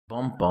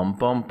Bum bum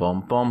bum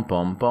bum bum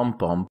bum bum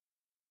bum.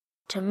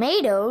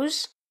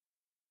 Tomatoes?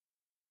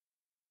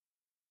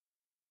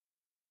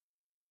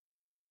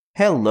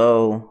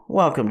 Hello,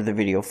 welcome to the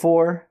video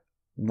for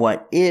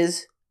what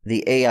is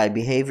the AI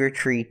behavior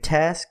tree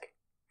task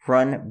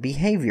run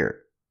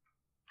behavior.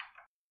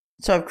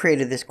 So I've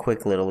created this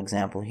quick little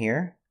example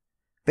here.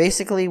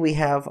 Basically, we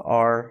have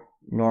our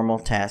normal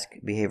task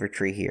behavior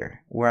tree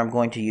here, where I'm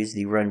going to use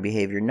the run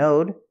behavior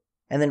node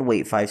and then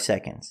wait 5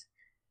 seconds.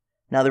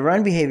 Now the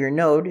run behavior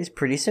node is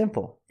pretty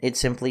simple. It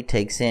simply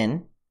takes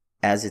in,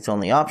 as its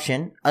only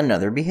option,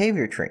 another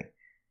behavior tree.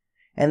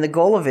 And the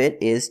goal of it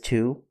is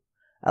to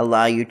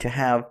allow you to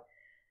have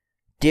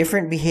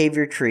different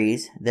behavior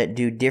trees that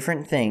do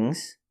different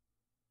things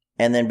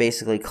and then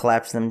basically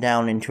collapse them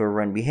down into a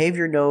run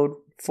behavior node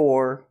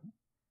to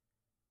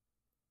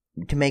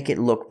make it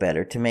look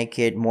better, to make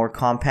it more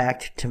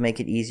compact, to make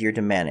it easier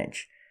to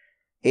manage.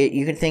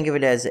 You can think of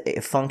it as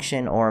a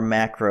function or a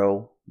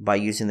macro by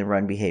using the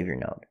run behavior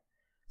node.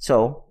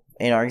 So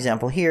in our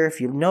example here, if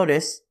you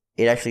notice,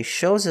 it actually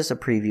shows us a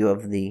preview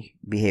of the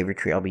behavior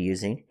tree I'll be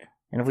using.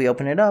 And if we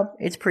open it up,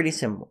 it's pretty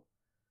simple.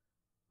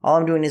 All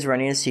I'm doing is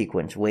running a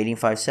sequence, waiting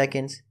 5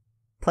 seconds,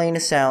 playing a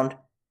sound,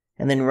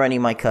 and then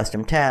running my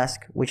custom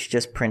task, which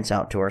just prints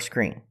out to our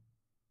screen.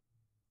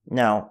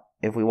 Now,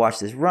 if we watch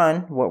this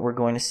run, what we're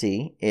going to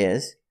see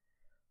is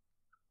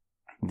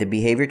the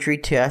behavior tree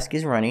task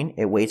is running.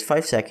 It waits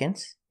 5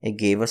 seconds. It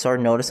gave us our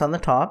notice on the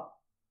top,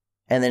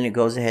 and then it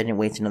goes ahead and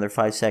waits another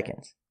 5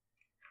 seconds.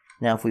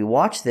 Now, if we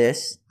watch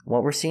this,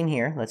 what we're seeing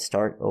here, let's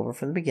start over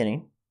from the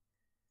beginning,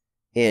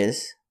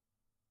 is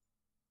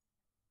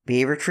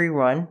behavior tree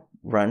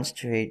runs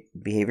to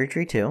behavior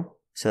tree 2.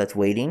 So that's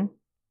waiting,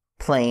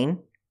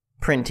 playing,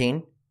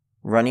 printing,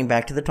 running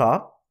back to the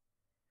top,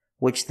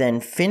 which then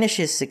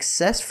finishes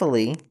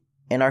successfully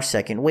and our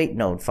second wait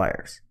node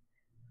fires.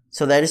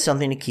 So that is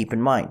something to keep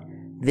in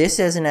mind. This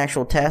as an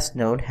actual task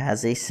node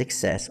has a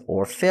success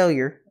or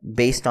failure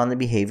based on the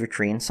behavior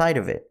tree inside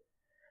of it.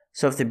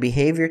 So if the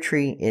behavior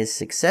tree is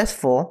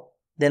successful,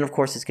 then of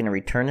course it's going to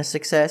return a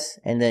success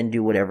and then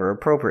do whatever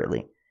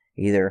appropriately.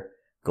 Either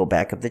go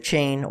back up the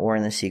chain or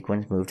in the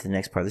sequence move to the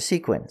next part of the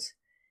sequence.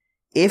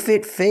 If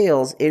it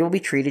fails, it will be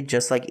treated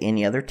just like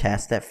any other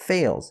task that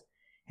fails.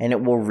 And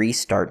it will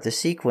restart the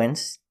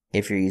sequence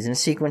if you're using a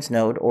sequence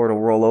node, or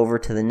it'll roll over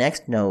to the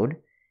next node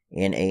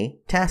in a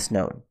task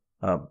node,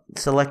 a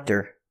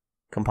selector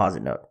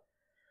composite node.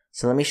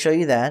 So let me show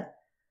you that.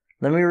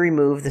 Let me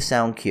remove the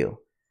sound cue.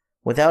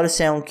 Without a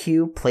sound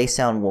cue, play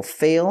sound will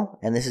fail,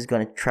 and this is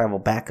going to travel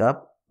back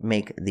up,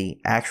 make the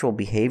actual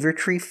behavior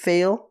tree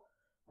fail.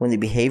 When the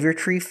behavior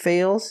tree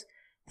fails,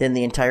 then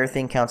the entire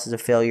thing counts as a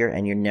failure,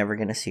 and you're never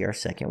going to see our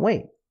second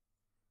wait.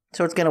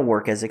 So it's going to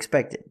work as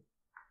expected.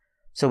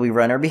 So we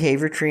run our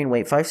behavior tree and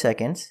wait 5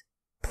 seconds.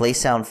 Play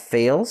sound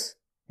fails,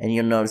 and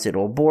you'll notice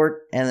it'll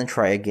abort, and then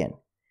try again.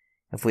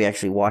 If we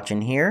actually watch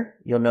in here,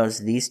 you'll notice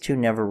these two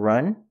never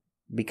run,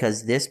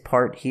 because this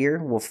part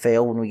here will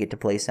fail when we get to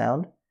play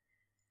sound,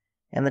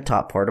 and the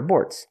top part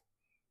aborts.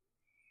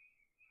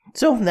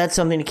 So that's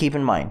something to keep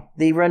in mind.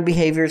 The run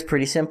behavior is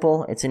pretty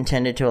simple. It's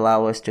intended to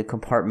allow us to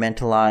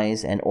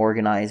compartmentalize and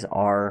organize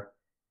our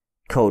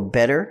code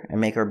better and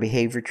make our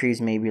behavior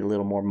trees maybe a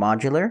little more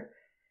modular.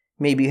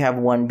 Maybe you have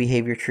one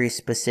behavior tree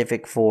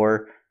specific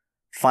for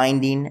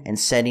finding and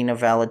setting a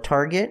valid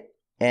target,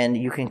 and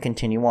you can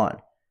continue on.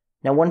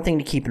 Now, one thing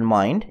to keep in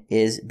mind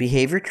is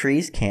behavior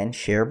trees can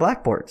share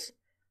blackboards.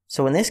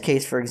 So in this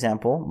case, for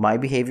example, my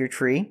behavior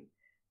tree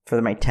for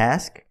my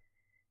task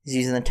is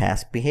using the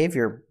task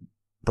behavior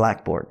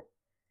blackboard.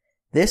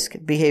 This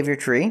behavior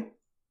tree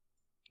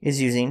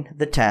is using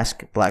the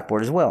task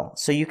blackboard as well.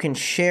 So you can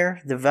share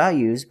the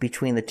values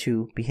between the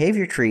two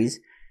behavior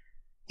trees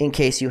in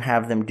case you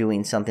have them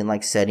doing something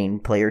like setting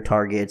player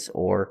targets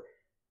or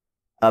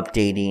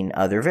updating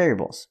other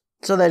variables.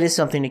 So that is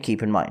something to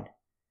keep in mind.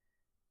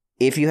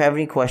 If you have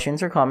any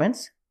questions or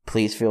comments,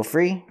 please feel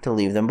free to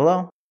leave them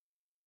below.